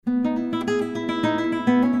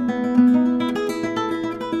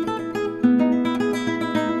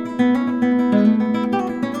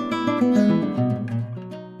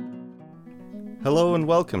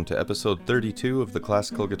welcome to episode 32 of the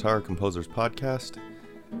Classical Guitar Composers Podcast,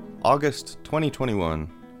 August 2021.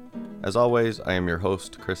 As always, I am your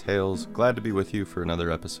host, Chris Hales, glad to be with you for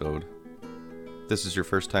another episode. If this is your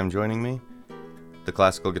first time joining me, the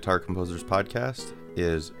Classical Guitar Composers Podcast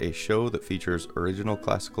is a show that features original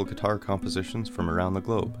classical guitar compositions from around the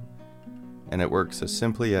globe. And it works as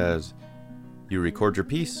simply as you record your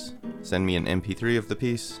piece, send me an MP3 of the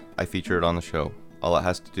piece, I feature it on the show. All it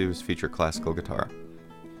has to do is feature classical guitar.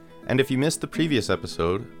 And if you missed the previous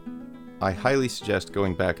episode, I highly suggest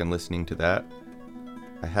going back and listening to that.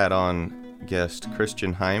 I had on guest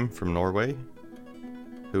Christian Heim from Norway,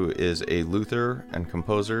 who is a luthier and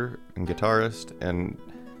composer and guitarist, and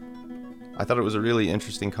I thought it was a really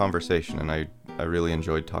interesting conversation, and I really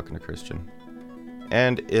enjoyed talking to Christian.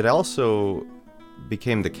 And it also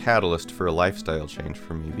became the catalyst for a lifestyle change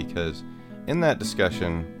for me, because in that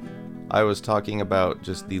discussion, I was talking about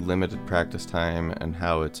just the limited practice time and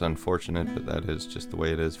how it's unfortunate, but that is just the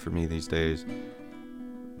way it is for me these days.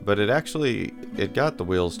 But it got the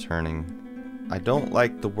wheels turning. I don't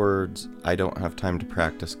like the words, "I don't have time to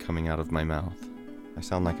practice," coming out of my mouth. I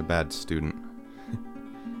sound like a bad student.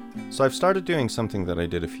 So I've started doing something that I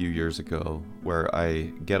did a few years ago, where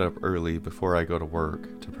I get up early before I go to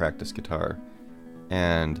work to practice guitar.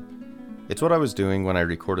 And it's what I was doing when I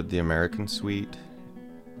recorded the American Suite.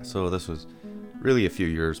 So this was really a few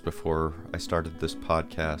years before I started this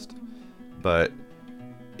podcast, but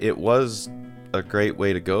it was a great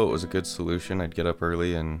way to go. It was a good solution. I'd get up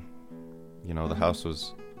early and, the house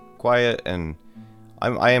was quiet, and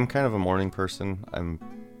I am kind of a morning person. I'm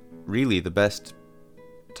really, the best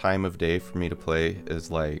time of day for me to play is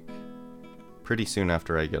like pretty soon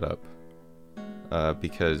after I get up,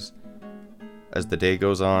 because as the day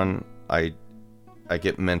goes on, I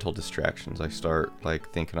get mental distractions. I start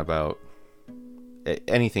thinking about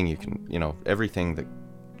anything you can, everything that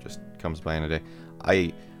just comes by in a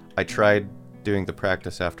day. I tried doing the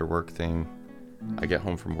practice after work thing. I get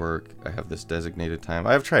home from work. I have this designated time.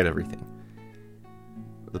 I've tried everything.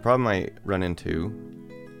 The problem I run into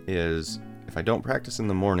is if I don't practice in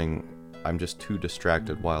the morning, I'm just too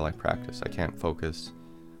distracted while I practice. I can't focus.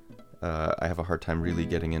 I have a hard time really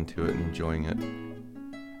getting into it and enjoying it.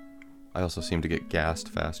 I also seem to get gassed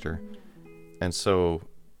faster. And so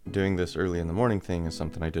doing this early in the morning thing is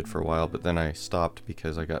something I did for a while, but then I stopped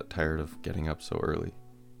because I got tired of getting up so early.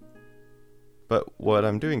 But what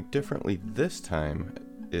I'm doing differently this time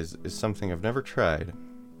is something I've never tried.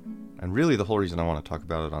 And really the whole reason I want to talk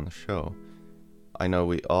about it on the show. I know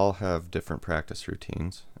we all have different practice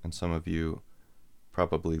routines, and some of you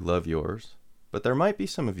probably love yours. But there might be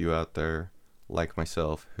some of you out there, like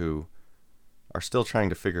myself, who are still trying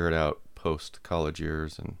to figure it out post-college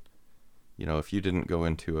years. And, if you didn't go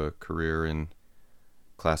into a career in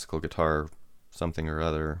classical guitar, something or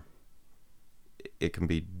other, it can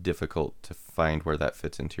be difficult to find where that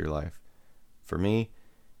fits into your life. For me,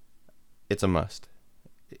 it's a must.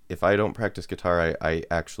 If I don't practice guitar, I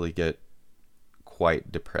actually get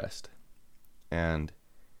quite depressed. And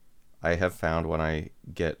I have found when I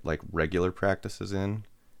get regular practices in,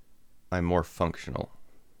 I'm more functional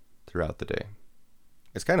throughout the day.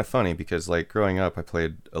 It's kind of funny because growing up I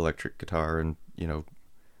played electric guitar, and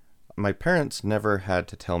my parents never had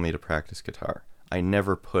to tell me to practice guitar. I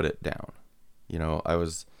never put it down. I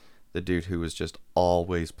was the dude who was just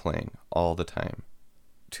always playing all the time,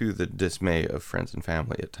 to the dismay of friends and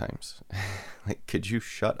family at times. Could you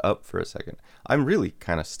shut up for a second? I'm really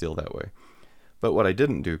kind of still that way. But what I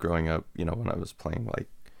didn't do growing up, when I was playing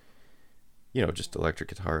just electric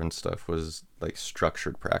guitar and stuff, was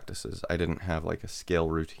structured practices. I didn't have a scale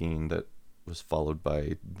routine that was followed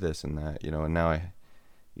by this and that, and now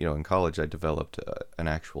in college I developed an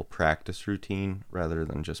actual practice routine rather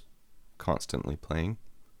than just constantly playing.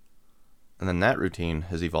 And then that routine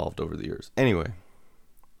has evolved over the years. Anyway,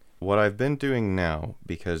 what I've been doing now,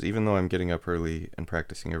 because even though I'm getting up early and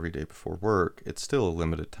practicing every day before work, it's still a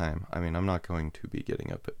limited time. I mean, I'm not going to be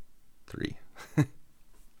getting up at 3.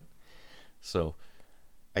 So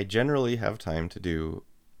I generally have time to do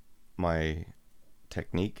my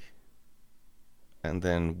technique and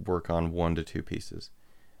then work on 1 to 2 pieces.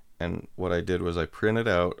 And what I did was I printed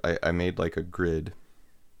out, I made a grid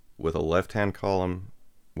with a left-hand column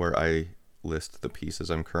where I list the pieces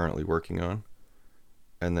I'm currently working on.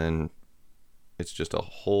 And then it's just a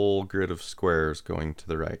whole grid of squares going to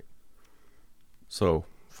the right. So,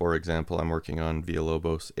 for example, I'm working on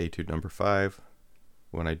Villalobos Etude number 5.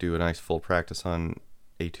 When I do a nice full practice on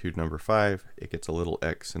Etude number 5, it gets a little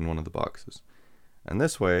X in one of the boxes. And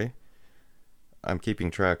this way, I'm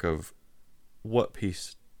keeping track of what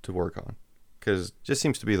piece to work on. Because it just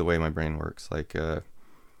seems to be the way my brain works.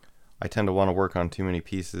 I tend to want to work on too many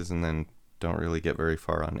pieces and then don't really get very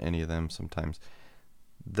far on any of them sometimes.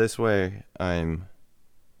 This way, I'm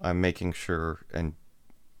making sure and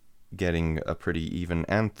getting a pretty even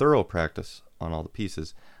and thorough practice on all the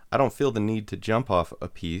pieces. I don't feel the need to jump off a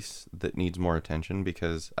piece that needs more attention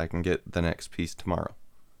because I can get the next piece tomorrow.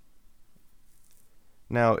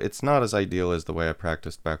 Now, it's not as ideal as the way I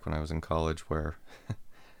practiced back when I was in college, where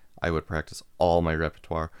I would practice all my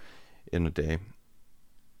repertoire in a day.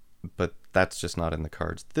 But that's just not in the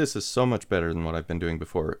cards. This is so much better than what I've been doing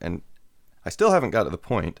before, and I still haven't got to the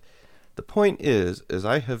point. The point is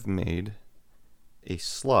I have made a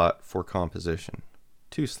slot for composition.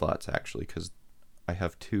 2 slots, actually, because I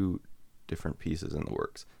have 2 different pieces in the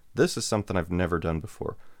works. This is something I've never done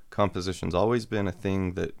before. Composition's always been a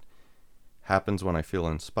thing that happens when I feel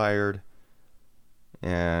inspired,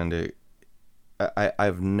 and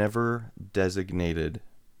I've never designated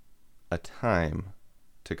a time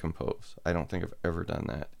to compose. I don't think I've ever done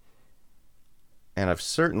that. And I've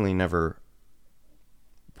certainly never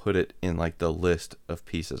put it in like the list of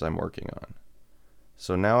pieces I'm working on.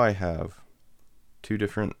 So now I have 2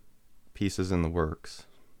 different pieces in the works,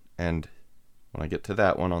 and when I get to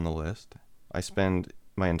that one on the list, I spend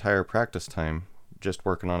my entire practice time just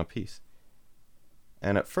working on a piece.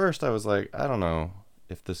 And at first I was like, I don't know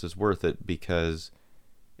if this is worth it, because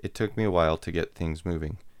it took me a while to get things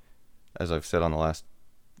moving. As I've said on the last,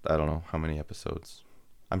 I don't know how many episodes.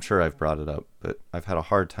 I'm sure I've brought it up, but I've had a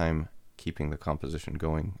hard time keeping the composition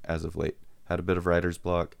going as of late. Had a bit of writer's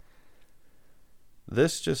block.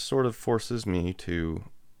 This just sort of forces me to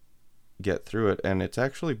get through it, and it's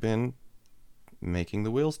actually been making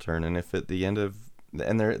the wheels turn. And if at the end of,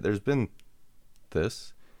 and there's been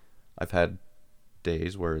this, I've had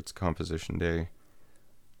days where it's composition day.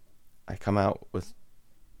 I come out with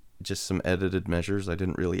just some edited measures. I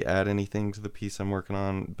didn't really add anything to the piece I'm working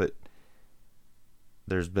on, but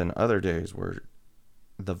there's been other days where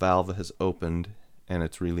the valve has opened and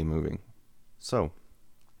it's really moving. So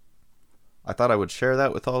I thought I would share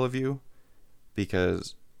that with all of you,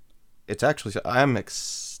 because it's actually, I'm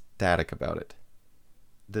ecstatic about it.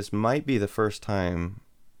 This might be the first time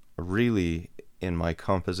really in my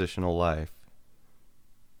compositional life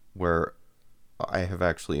where I have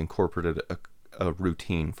actually incorporated a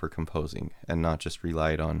routine for composing and not just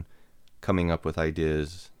relied on coming up with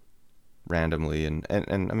ideas randomly. And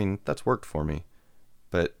I mean, that's worked for me,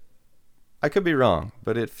 but I could be wrong,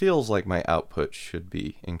 but it feels like my output should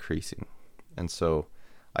be increasing. And so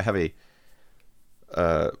I have a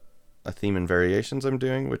theme and variations I'm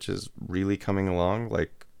doing, which is really coming along.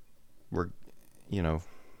 Like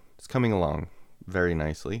it's coming along very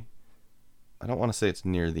nicely. I don't want to say it's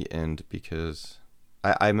near the end, because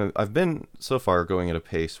I've been so far going at a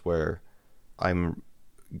pace where I'm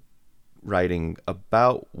writing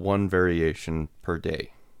about 1 variation per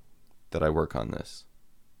day that I work on this,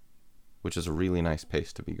 which is a really nice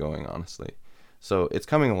pace to be going, honestly. So it's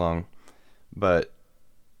coming along, but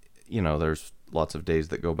there's lots of days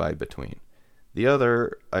that go by between. The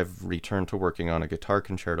other, I've returned to working on a guitar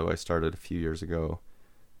concerto I started a few years ago,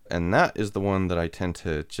 and that is the one that I tend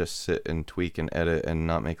to just sit and tweak and edit and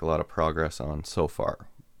not make a lot of progress on so far.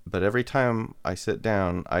 But every time I sit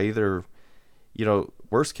down, I either,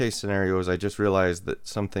 worst case scenario is I just realize that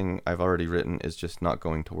something I've already written is just not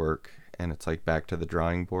going to work, and it's like back to the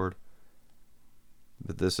drawing board.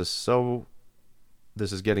 But this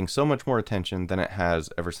is getting so much more attention than it has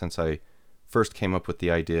ever since I first came up with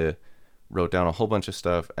the idea, wrote down a whole bunch of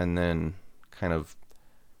stuff, and then kind of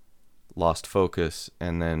lost focus.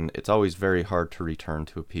 And then it's always very hard to return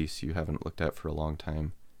to a piece you haven't looked at for a long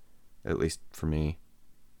time, at least for me,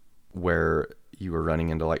 where you were running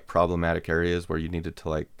into like problematic areas where you needed to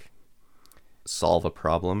like solve a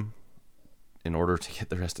problem in order to get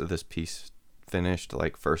the rest of this piece finished.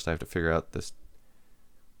 Like, first I have to figure out this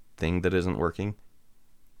thing that isn't working.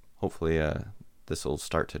 Hopefully this will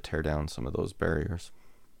start to tear down some of those barriers.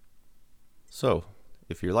 So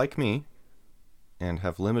if you're like me and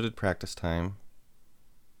have limited practice time,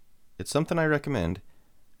 it's something I recommend,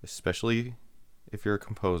 especially if you're a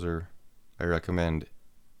composer. I recommend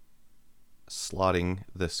slotting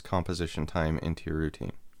this composition time into your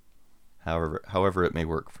routine, however it may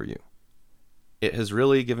work for you. It has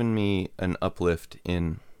really given me an uplift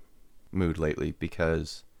in mood lately,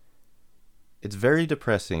 because it's very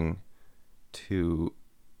depressing to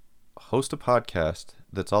host a podcast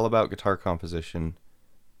that's all about guitar composition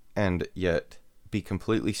and yet be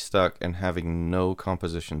completely stuck and having no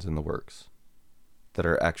compositions in the works that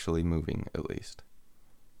are actually moving, at least.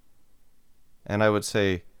 And I would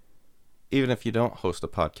say even if you don't host a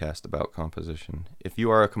podcast about composition, if you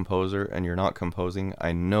are a composer and you're not composing,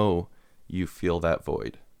 I know you feel that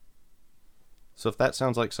void. So if that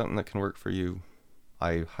sounds like something that can work for you,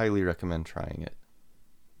 I highly recommend trying it.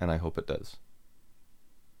 And I hope it does.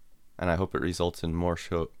 And I hope it results in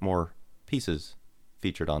more pieces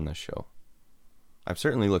featured on this show. I'm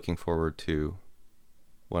certainly looking forward to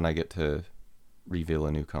when I get to reveal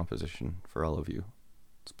a new composition for all of you.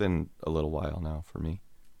 It's been a little while now for me.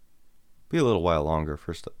 Be a little while longer.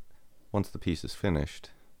 First, once the piece is finished,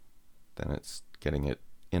 then it's getting it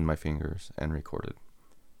in my fingers and recorded.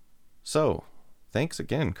 So, thanks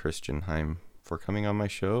again, Christian Heim, for coming on my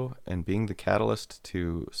show and being the catalyst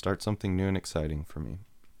to start something new and exciting for me.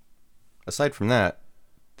 Aside from that,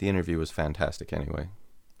 the interview was fantastic anyway.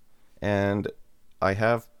 And I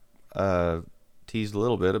have teased a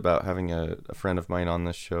little bit about having a friend of mine on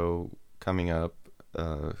this show coming up,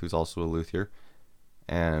 who's also a luthier.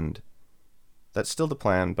 And that's still the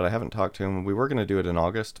plan, but I haven't talked to him. We were going to do it in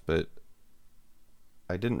August, but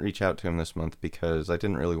I didn't reach out to him this month because I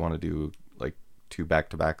didn't really want to do like 2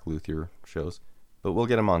 back-to-back luthier shows. But we'll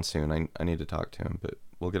get him on soon. I need to talk to him, but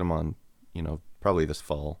we'll get him on, probably this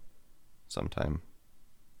fall sometime.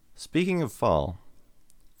 Speaking of fall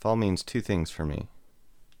means 2 things for me.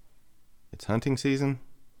 It's hunting season,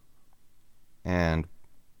 and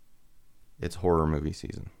it's horror movie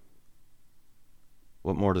season.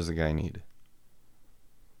 What more does a guy need?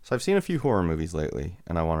 So I've seen a few horror movies lately,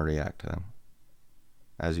 and I want to react to them.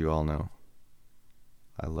 As you all know,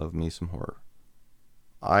 I love me some horror.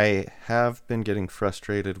 I have been getting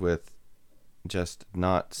frustrated with just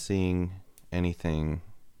not seeing anything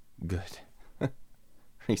good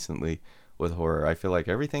recently with horror. I feel like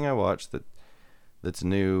everything I watch that's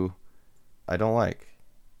new, I don't like.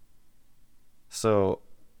 So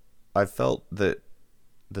I felt that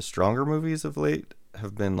the stronger movies of late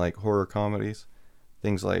have been like horror comedies.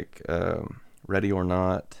 Things like Ready or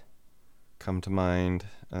Not come to mind.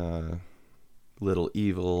 Little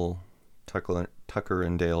Evil, Tucker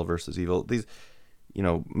and Dale versus Evil. These,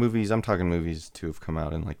 movies, I'm talking movies to have come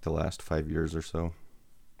out in like the last 5 years or so.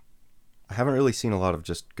 I haven't really seen a lot of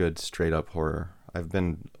just good straight up horror. I've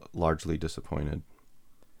been largely disappointed.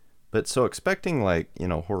 But so expecting like,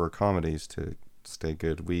 horror comedies to stay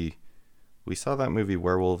good, we saw that movie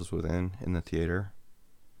Werewolves Within in the theater,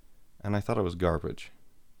 and I thought it was garbage.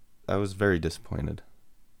 I was very disappointed.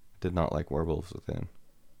 I did not like Werewolves Within.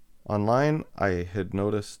 Online, I had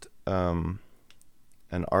noticed an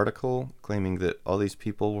article claiming that all these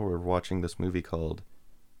people were watching this movie called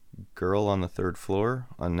Girl on the Third Floor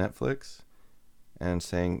on Netflix and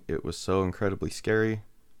saying it was so incredibly scary.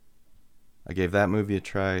 I gave that movie a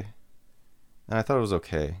try, and I thought it was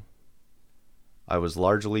okay. I was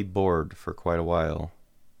largely bored for quite a while.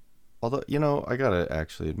 Although, I gotta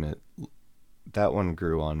actually admit, that one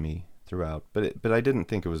grew on me throughout. But I didn't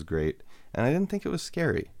think it was great, and I didn't think it was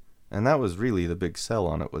scary. And that was really the big sell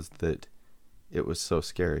on it, was that it was so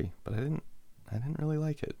scary. But I didn't really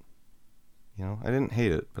like it. I didn't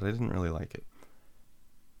hate it, but I didn't really like it.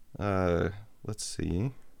 Let's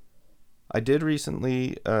see. I did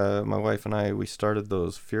recently, my wife and I, we started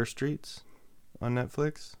those Fear Streets on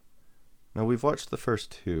Netflix. Now, we've watched the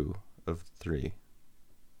first 2 of 3.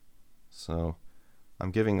 So,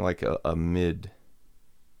 I'm giving like a mid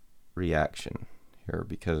reaction here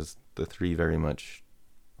because the 3 very much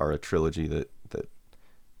are a trilogy that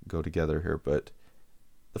go together here. But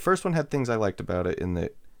the first one had things I liked about it in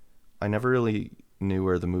that I never really knew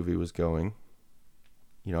where the movie was going.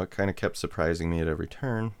 It kind of kept surprising me at every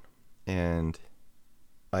turn. And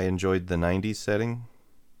I enjoyed the 90s setting.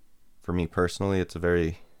 For me personally, it's a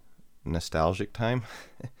very nostalgic time.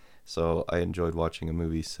 So I enjoyed watching a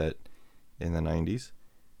movie set in the 90s.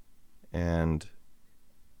 And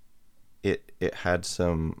it had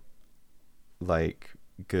some like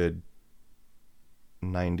good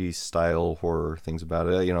 90s style horror things about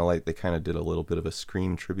it. Like they kind of did a little bit of a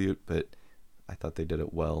Scream tribute, but I thought they did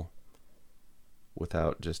it well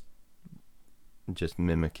without just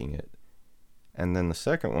mimicking it. And then the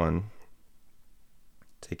second one,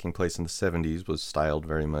 taking place in the 70s, was styled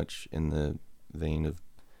very much in the vein of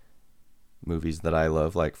movies that I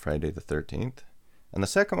love, like Friday the 13th. And the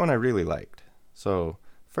second one I really liked. So,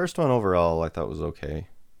 first one overall I thought was okay.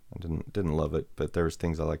 I didn't love it, but there was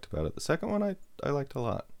things I liked about it. The second one I liked a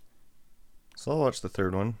lot. So I'll watch the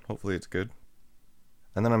third one. Hopefully it's good.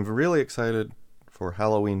 And then I'm really excited for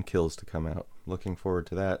Halloween Kills to come out. Looking forward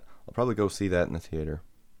to that. I'll probably go see that in the theater.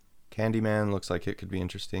 Candyman looks like it could be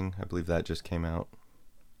interesting. I believe that just came out.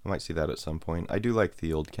 I might see that at some point. I do like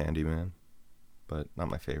the old Candyman, but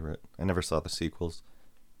not my favorite. I never saw the sequels.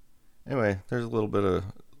 Anyway, there's a little bit of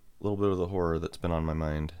little bit of the horror that's been on my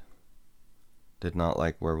mind. Did not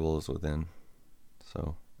like Werewolves Within.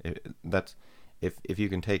 So if you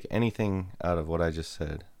can take anything out of what I just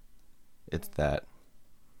said, it's that.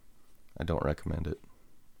 I don't recommend it.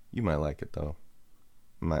 You might like it though.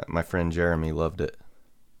 My friend Jeremy loved it.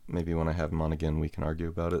 Maybe when I have him on again, we can argue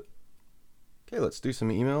about it. Okay, let's do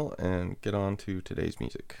some email and get on to today's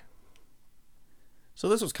music. So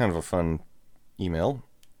this was kind of a fun email.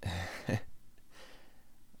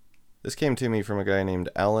 This came to me from a guy named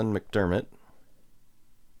Alan McDermott.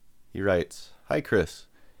 He writes, "Hi Chris.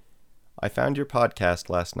 I found your podcast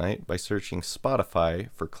last night by searching Spotify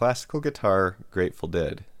for classical guitar Grateful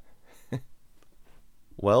Dead.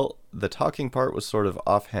 Well, the talking part was sort of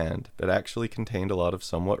offhand, but actually contained a lot of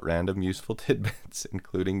somewhat random useful tidbits,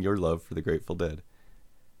 including your love for the Grateful Dead.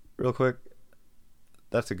 Real quick,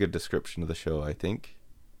 that's a good description of the show, I think.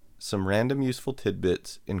 Some random useful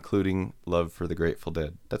tidbits, including love for the Grateful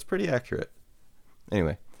Dead. That's pretty accurate.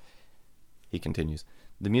 Anyway, he continues.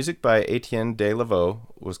 The music by Etienne de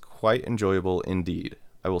Laveau was quite enjoyable indeed.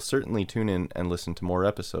 I will certainly tune in and listen to more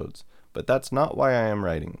episodes, but that's not why I am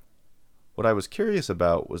writing. What I was curious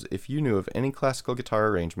about was if you knew of any classical guitar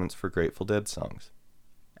arrangements for Grateful Dead songs.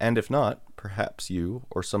 And if not, perhaps you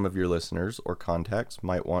or some of your listeners or contacts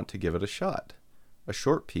might want to give it a shot. A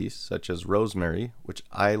short piece, such as Rosemary, which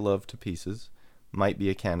I love to pieces, might be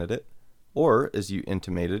a candidate, or, as you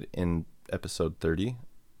intimated in episode 30,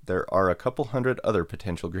 there are a couple hundred other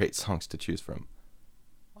potential great songs to choose from.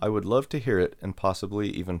 I would love to hear it and possibly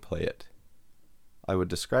even play it. I would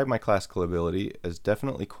describe my classical ability as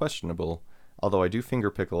definitely questionable, although I do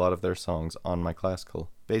fingerpick a lot of their songs on my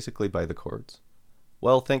classical, basically by the chords.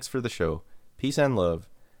 Well, thanks for the show. Peace and love,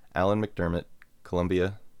 Alan McDermott,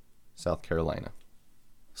 Columbia, South Carolina."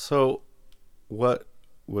 So, what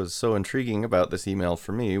was so intriguing about this email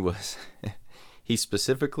for me was he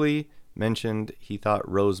specifically mentioned he thought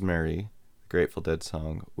Rosemary, the Grateful Dead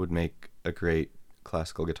song, would make a great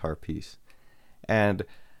classical guitar piece. And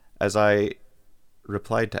as I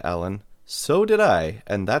replied to Alan, so did I,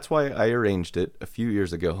 and that's why I arranged it a few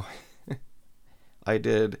years ago. I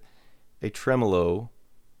did a tremolo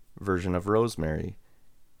version of Rosemary,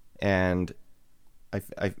 and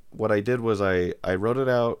what I did was I wrote it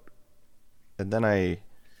out, and then I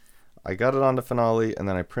got it onto Finale, and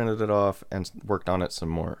then I printed it off and worked on it some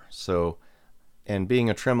more. So, and being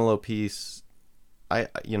a tremolo piece, I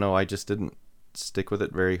just didn't stick with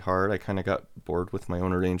it very hard. I kind of got bored with my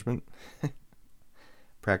own arrangement.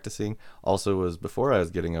 Practicing also was before I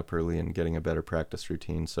was getting up early and getting a better practice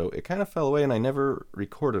routine, so it kind of fell away, and I never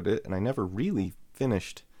recorded it, and I never really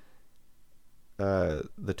finished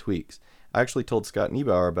the tweaks. I actually told Scott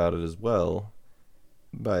Niebauer about it as well,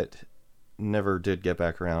 but never did get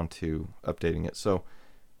back around to updating it. So,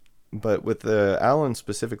 but with Alan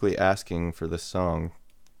specifically asking for this song,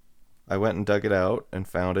 I went and dug it out and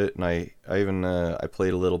found it, and I even I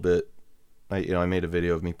played a little bit. I made a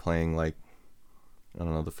video of me playing, like, I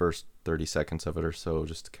don't know, the first 30 seconds of it or so,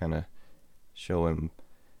 just to kind of show him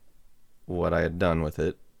what I had done with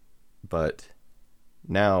it. But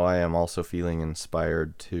now I am also feeling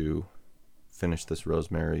inspired to finish this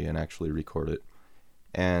Rosemary and actually record it.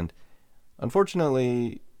 And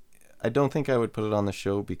unfortunately, I don't think I would put it on the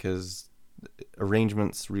show because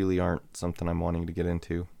arrangements really aren't something I'm wanting to get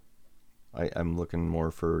into. I'm looking more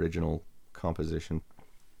for original composition.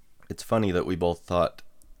 It's funny that we both thought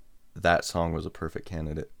that song was a perfect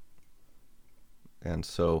candidate. And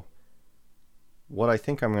so what I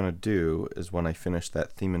think I'm going to do is when I finish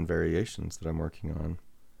that theme and variations that I'm working on,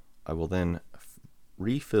 I will then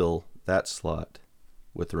refill that slot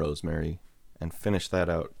with Rosemary and finish that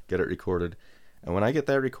out, get it recorded. And when I get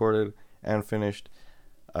that recorded and finished,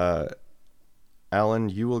 Alan,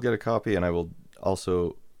 you will get a copy, and I will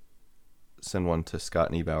also send one to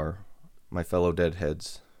Scott Niebauer, my fellow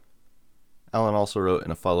Deadheads. Alan also wrote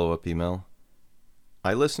in a follow-up email,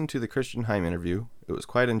 "I listened to the Christian Heim interview. It was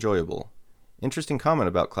quite enjoyable. Interesting comment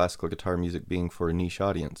about classical guitar music being for a niche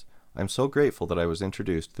audience. I am so grateful that I was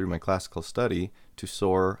introduced through my classical study to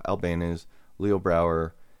Sohr, Albéniz, Leo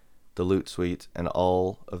Brouwer, the Lute Suite, and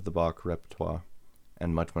all of the Bach repertoire,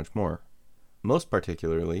 and much, much more. Most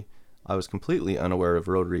particularly, I was completely unaware of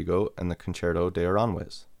Rodrigo and the Concerto de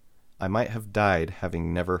Aranjuez. I might have died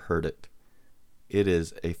having never heard it. It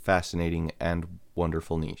is a fascinating and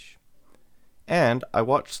wonderful niche. And I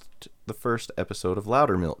watched the first episode of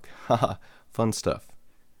Loudermilk. Haha, fun stuff.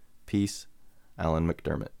 Peace, Alan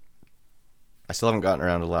McDermott." I still haven't gotten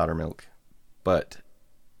around to Loudermilk, but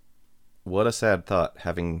what a sad thought,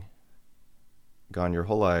 having gone your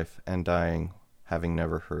whole life and dying having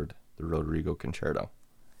never heard the Rodrigo Concerto.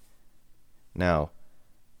 Now,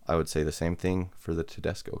 I would say the same thing for the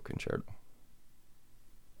Tedesco Concerto.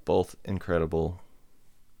 Both incredible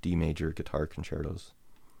D major guitar concertos.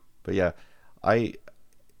 But yeah,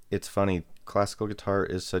 it's funny, classical guitar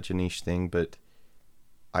is such a niche thing, but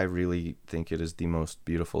I really think it is the most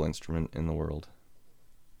beautiful instrument in the world.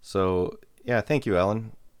 So yeah, thank you,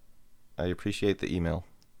 Alan. I appreciate the email,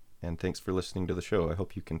 and thanks for listening to the show. I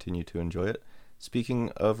hope you continue to enjoy it. Speaking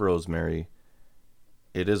of Rosemary,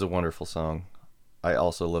 it is a wonderful song. I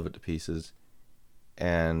also love it to pieces.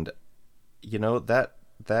 And, you know, that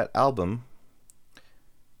album,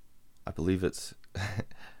 I believe it's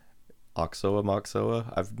Oxoa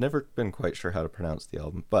Moxoa. I've never been quite sure how to pronounce the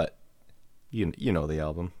album, but you know the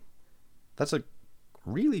album. That's a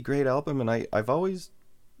really great album, and I've always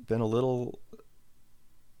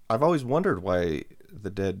wondered why the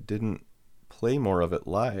Dead didn't play more of it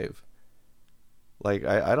live. Like,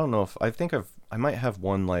 I don't know if, I might have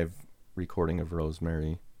one live recording of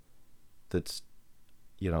Rosemary that's,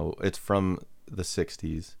 it's from the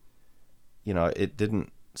 60s. It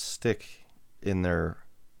didn't stick in their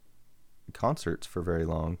concerts for very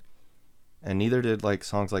long. And neither did, like,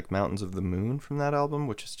 songs like Mountains of the Moon from that album,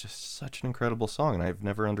 which is just such an incredible song, and I've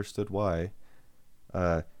never understood why.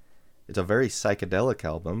 It's a very psychedelic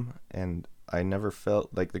album, and I never felt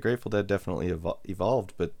like the Grateful Dead definitely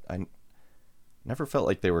evolved, but I never felt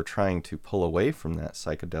like they were trying to pull away from that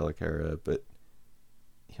psychedelic era. But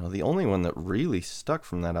the only one that really stuck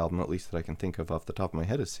from that album, at least that I can think of off the top of my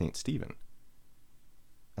head, is Saint Stephen,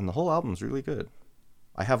 and the whole album's really good.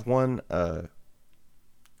 I have one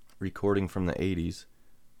recording from the 80s,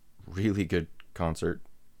 really good concert.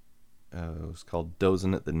 It was called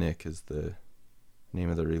Dozin' at the Nick is the name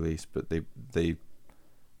of the release, but they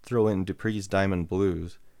throw in Dupree's Diamond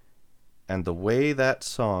Blues, and the way that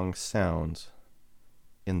song sounds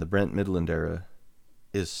in the Brent Midland era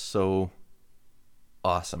is so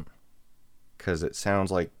awesome, because it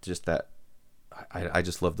sounds like just that. I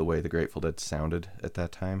just love the way the Grateful Dead sounded at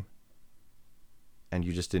that time, and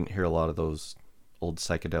you just didn't hear a lot of those old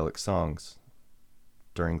psychedelic songs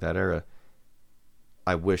during that era.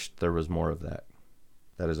 I wished there was more of that.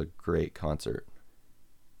 That is a great concert.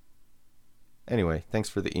 Anyway, thanks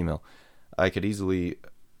for the email. I could easily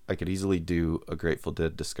do a Grateful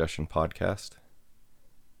Dead discussion podcast,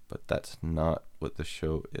 but that's not what the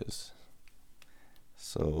show is.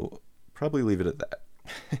 So probably leave it at that.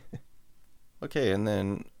 Okay, and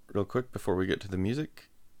then real quick before we get to the music,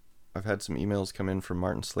 I've had some emails come in from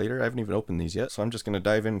Martin Slater. I haven't even opened these yet, so I'm just going to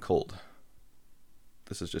dive in cold.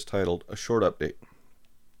 This is just titled, A Short Update.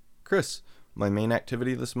 Chris, my main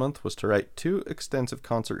activity this month was to write 2 extensive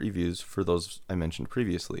concert reviews for those I mentioned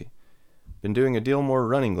previously. Been doing a deal more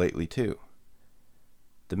running lately, too.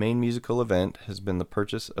 The main musical event has been the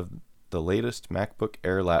purchase of the latest MacBook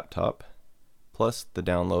Air laptop, plus the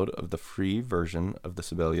download of the free version of the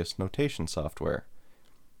Sibelius notation software.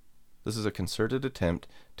 This is a concerted attempt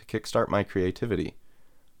to kickstart my creativity,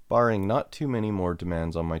 barring not too many more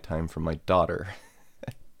demands on my time from my daughter.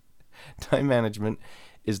 Time management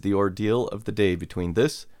is the ordeal of the day between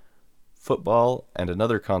this, football, and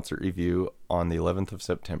another concert review on the 11th of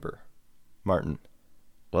September. Martin.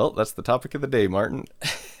 Well, that's the topic of the day, Martin.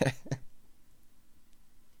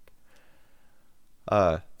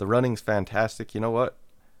 The running's fantastic. You know what?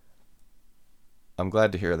 I'm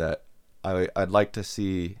glad to hear that. I'd like to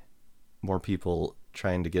see more people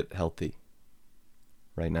trying to get healthy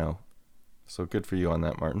right now. So good for you on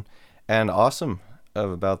that, Martin. And awesome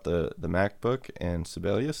about the MacBook and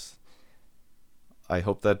Sibelius. I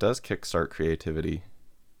hope that does kickstart creativity.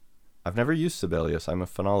 I've never used Sibelius. I'm a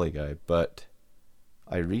Finale guy, but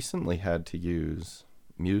I recently had to use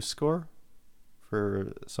MuseScore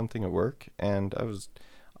for something at work, and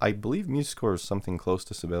I believe MuseScore is something close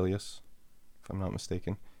to Sibelius, if I'm not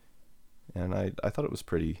mistaken. And I thought it was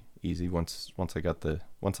pretty easy once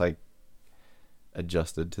I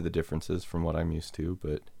adjusted to the differences from what I'm used to.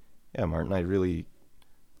 But yeah, Martin,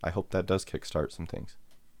 I hope that does kickstart some things.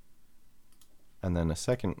 And then a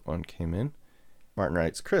second one came in. Martin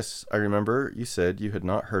writes, Chris, I remember you said you had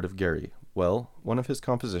not heard of Gary. Well, one of his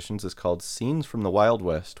compositions is called Scenes from the Wild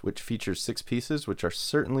West, which features 6 pieces which are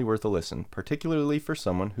certainly worth a listen, particularly for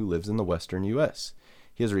someone who lives in the western U.S.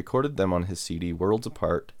 He has recorded them on his CD Worlds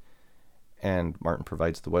Apart, and Martin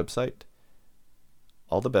provides the website.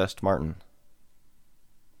 All the best, Martin.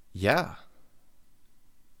 Yeah.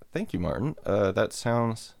 Thank you, Martin. That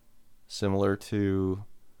sounds similar to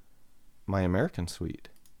My American Suite.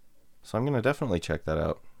 So I'm going to definitely check that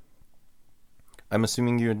out. I'm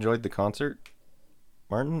assuming you enjoyed the concert,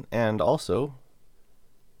 Martin, and also,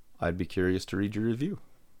 I'd be curious to read your review,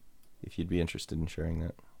 if you'd be interested in sharing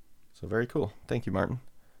that. So very cool. Thank you, Martin.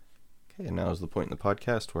 Okay, and now is the point in the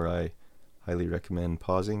podcast where I highly recommend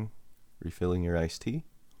pausing, refilling your iced tea,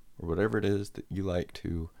 or whatever it is that you like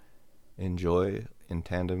to enjoy in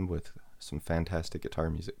tandem with some fantastic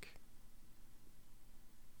guitar music.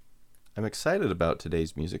 I'm excited about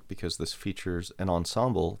today's music because this features an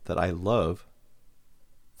ensemble that I love,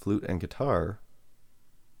 flute and guitar,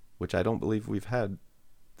 which I don't believe we've had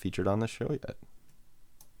featured on the show yet.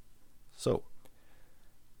 So,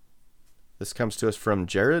 this comes to us from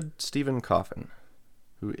Jared Stephen Coffin,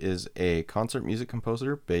 who is a concert music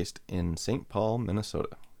composer based in St. Paul,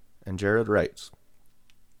 Minnesota. And Jared writes,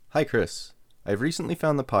 "Hi Chris, I've recently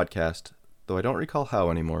found the podcast, though I don't recall how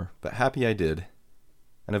anymore, but happy I did,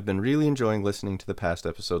 and have been really enjoying listening to the past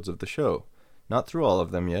episodes of the show. Not through all of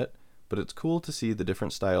them yet, but it's cool to see the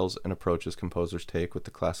different styles and approaches composers take with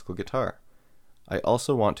the classical guitar. I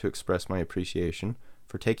also want to express my appreciation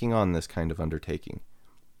for taking on this kind of undertaking.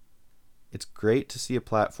 It's great to see a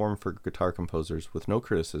platform for guitar composers with no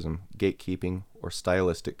criticism, gatekeeping, or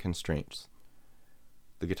stylistic constraints.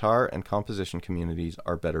 The guitar and composition communities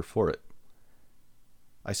are better for it.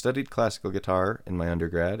 I studied classical guitar in my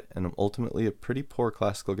undergrad and am ultimately a pretty poor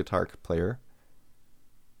classical guitar player,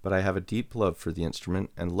 but I have a deep love for the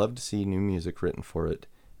instrument and love to see new music written for it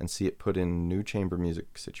and see it put in new chamber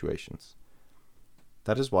music situations.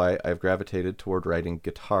 That is why I've gravitated toward writing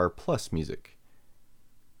guitar plus music,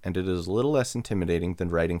 and it is a little less intimidating than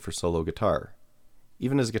writing for solo guitar.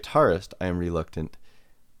 Even as a guitarist, I am reluctant.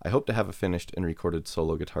 I hope to have a finished and recorded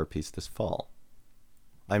solo guitar piece this fall.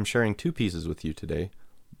 I am sharing 2 pieces with you today.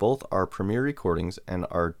 Both are premiere recordings and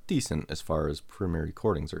are decent as far as premiere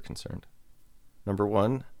recordings are concerned. Number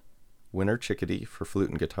 1, Winter Chickadee for flute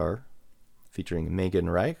and guitar, featuring Megan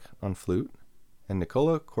Reich on flute and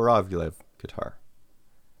Nikola Koravlev guitar.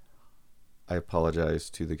 I apologize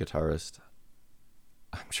to the guitarist.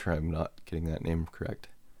 I'm sure I'm not getting that name correct.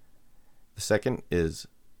 The second is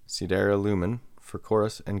Sidera Lumen for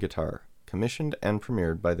chorus and guitar, commissioned and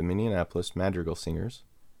premiered by the Minneapolis Madrigal Singers,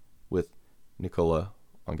 with Nikola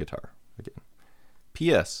on guitar again.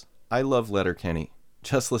 P.S. I love Letterkenny.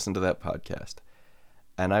 Just listen to that podcast.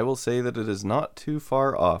 And I will say that it is not too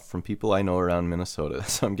far off from people I know around Minnesota,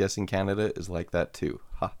 so I'm guessing Canada is like that too.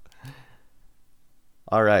 Ha.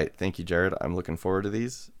 All right, thank you, Jared. I'm looking forward to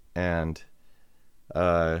these, and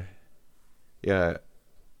yeah,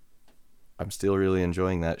 I'm still really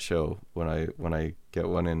enjoying that show when I get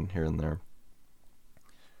one in here and there.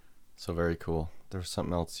 So very cool. There was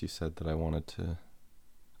something else you said that I wanted to...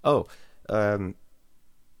 I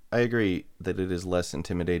agree that it is less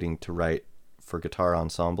intimidating to write for guitar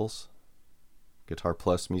ensembles, guitar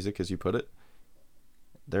plus music, as you put it.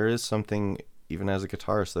 There is something, even as a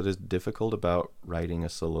guitarist, that is difficult about writing a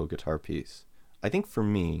solo guitar piece. I think for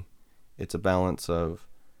me, it's a balance of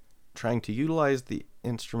trying to utilize the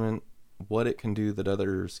instrument, what it can do that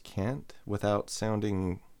others can't, without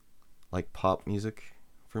sounding like pop music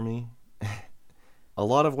for me. A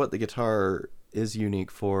lot of what the guitar is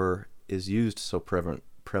unique for is used so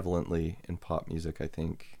prevalently in pop music, I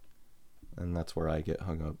think, and that's where I get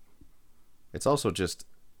hung up. It's also just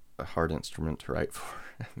a hard instrument to write for.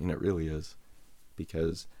 I mean, it really is,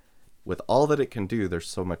 because with all that it can do, there's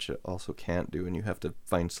so much it also can't do, and you have to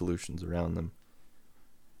find solutions around them.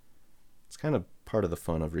 It's kind of part of the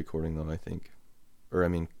fun of recording, though, I think.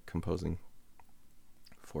 Composing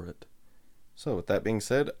for it. So, with that being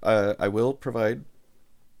said, I will provide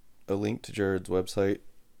a link to Jared's website,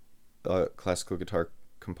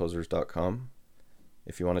 classicalguitarcomposers.com.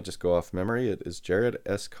 If you want to just go off memory, it is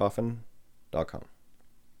jaredscoffin.com.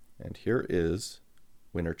 And here is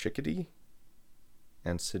Winter Chickadee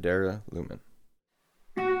and Sidera Lumen.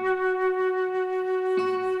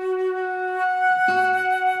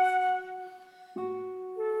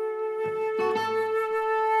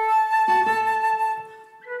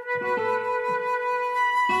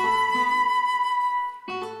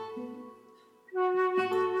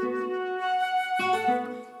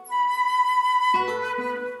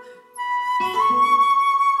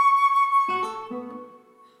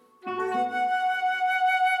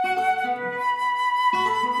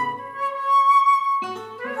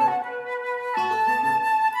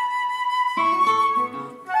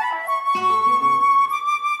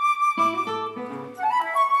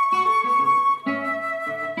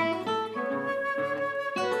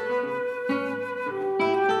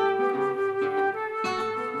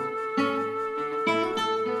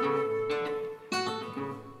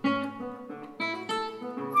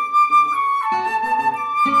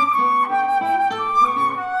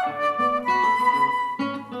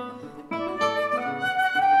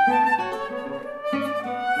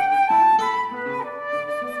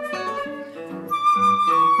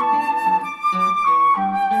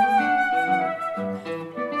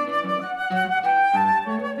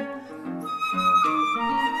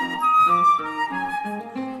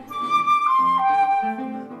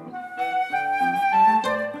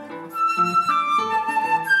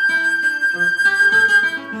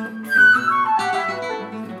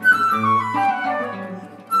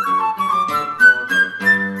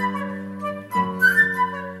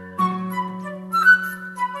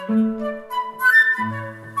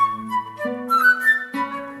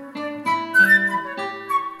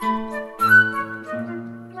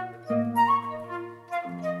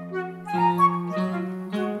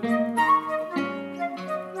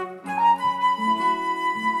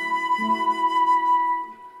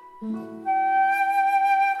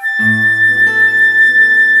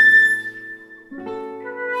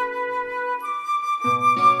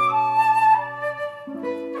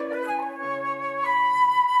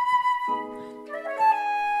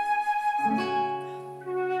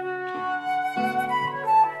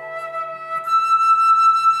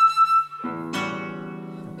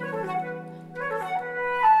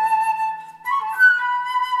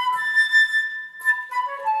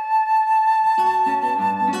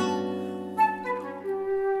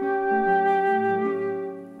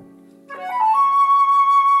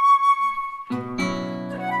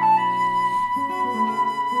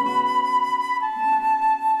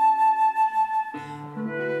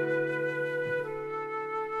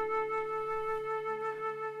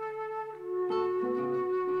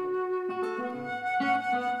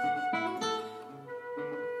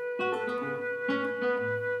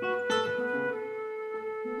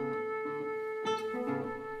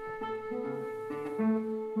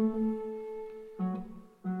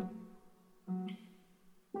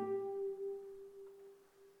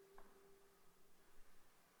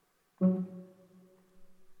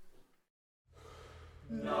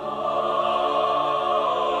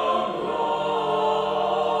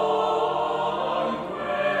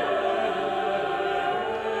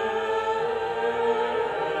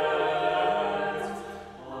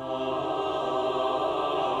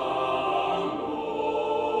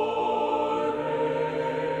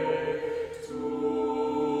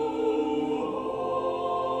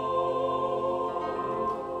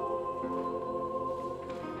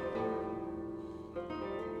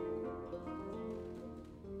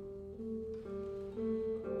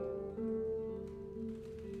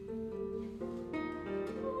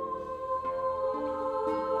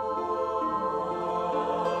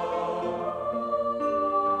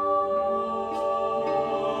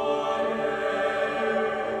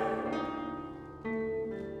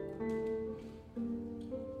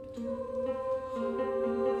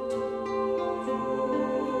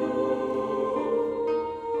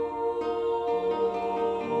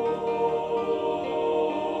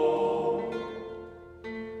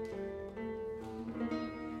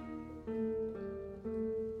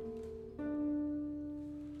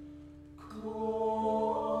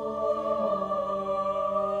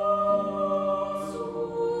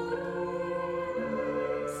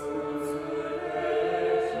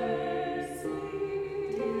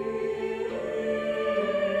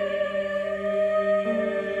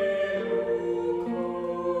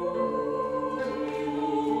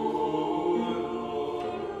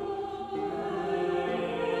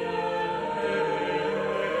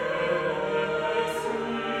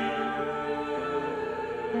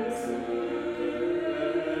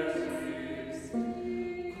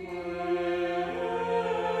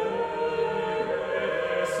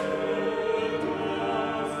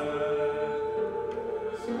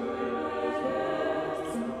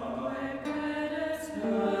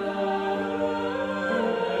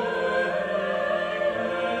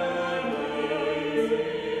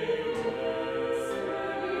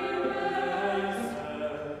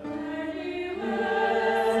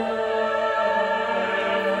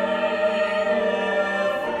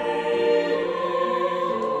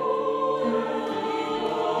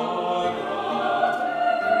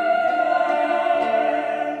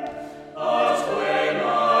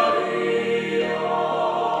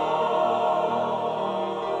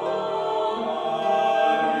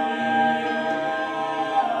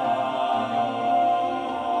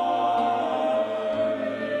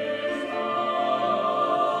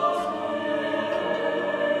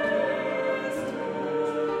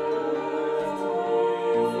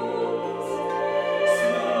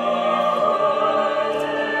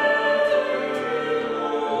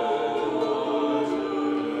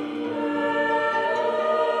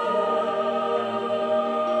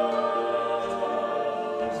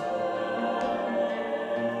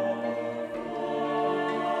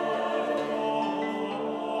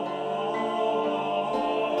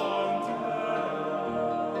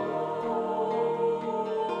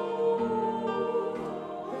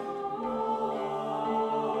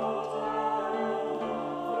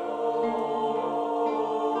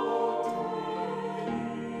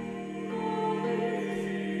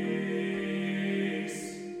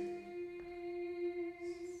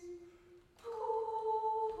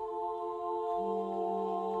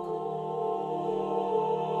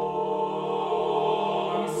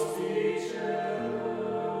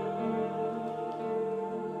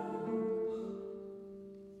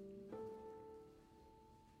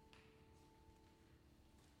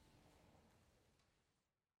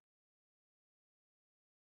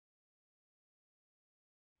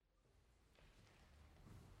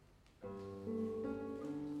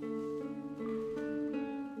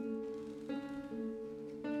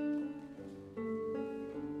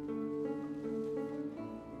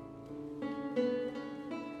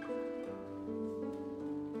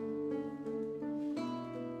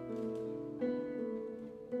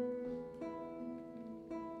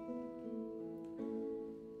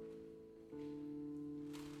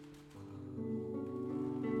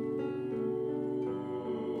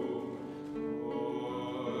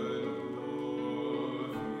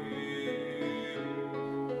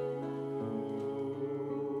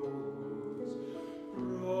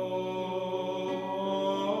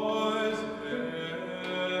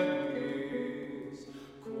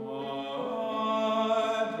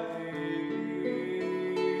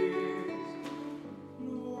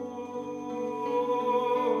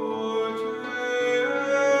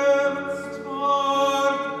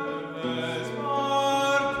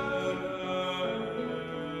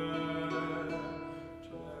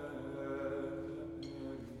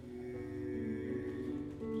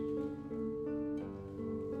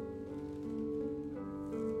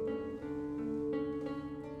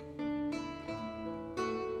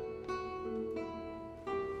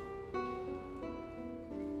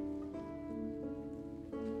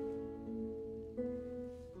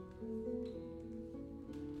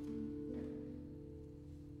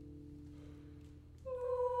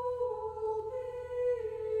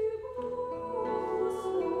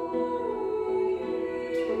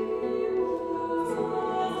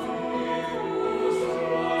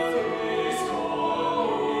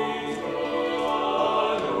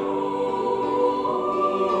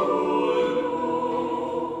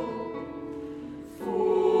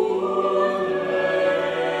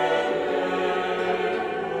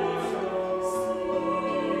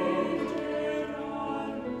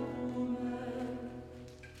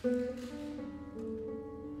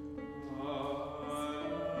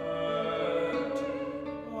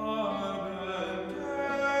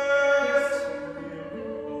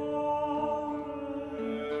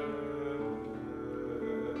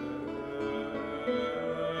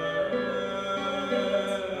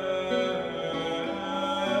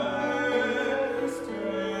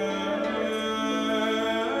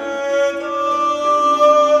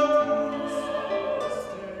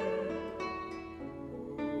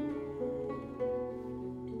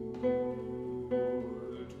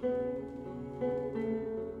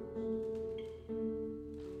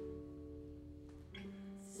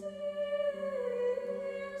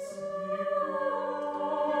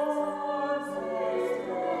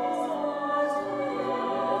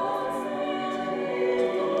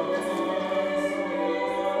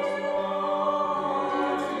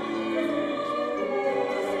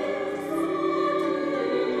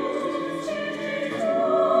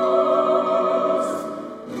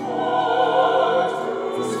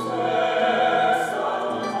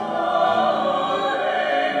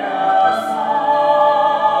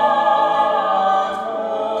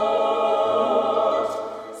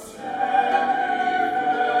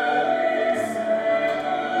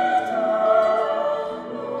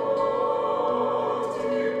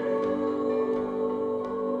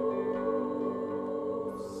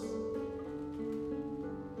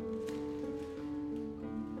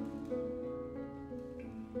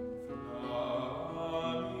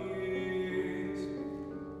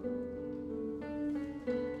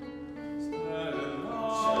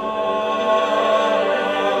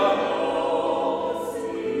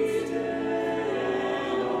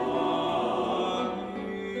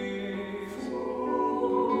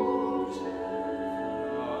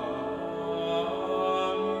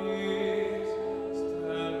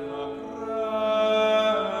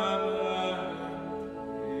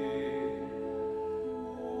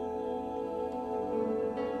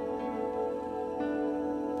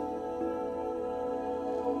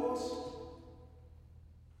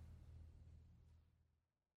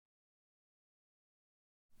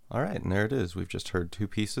 Alright, and there it is. We've just heard two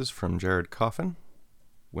pieces from Jared Coffin,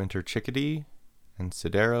 Winter Chickadee, and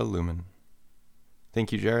Sidera Lumen.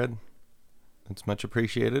 Thank you, Jared. It's much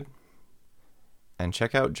appreciated. And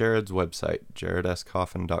check out Jared's website,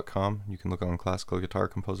 jaredscoffin.com. You can look on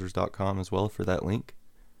classicalguitarcomposers.com as well for that link.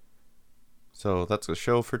 So that's the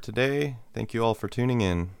show for today. Thank you all for tuning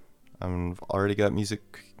in. I've already got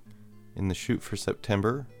music in the shoot for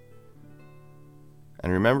September.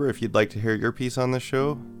 And remember, if you'd like to hear your piece on this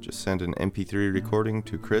show, just send an MP3 recording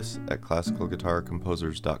to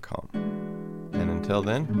chris@classicalguitarcomposers.com. And until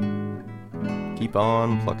then, keep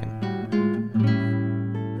on plucking.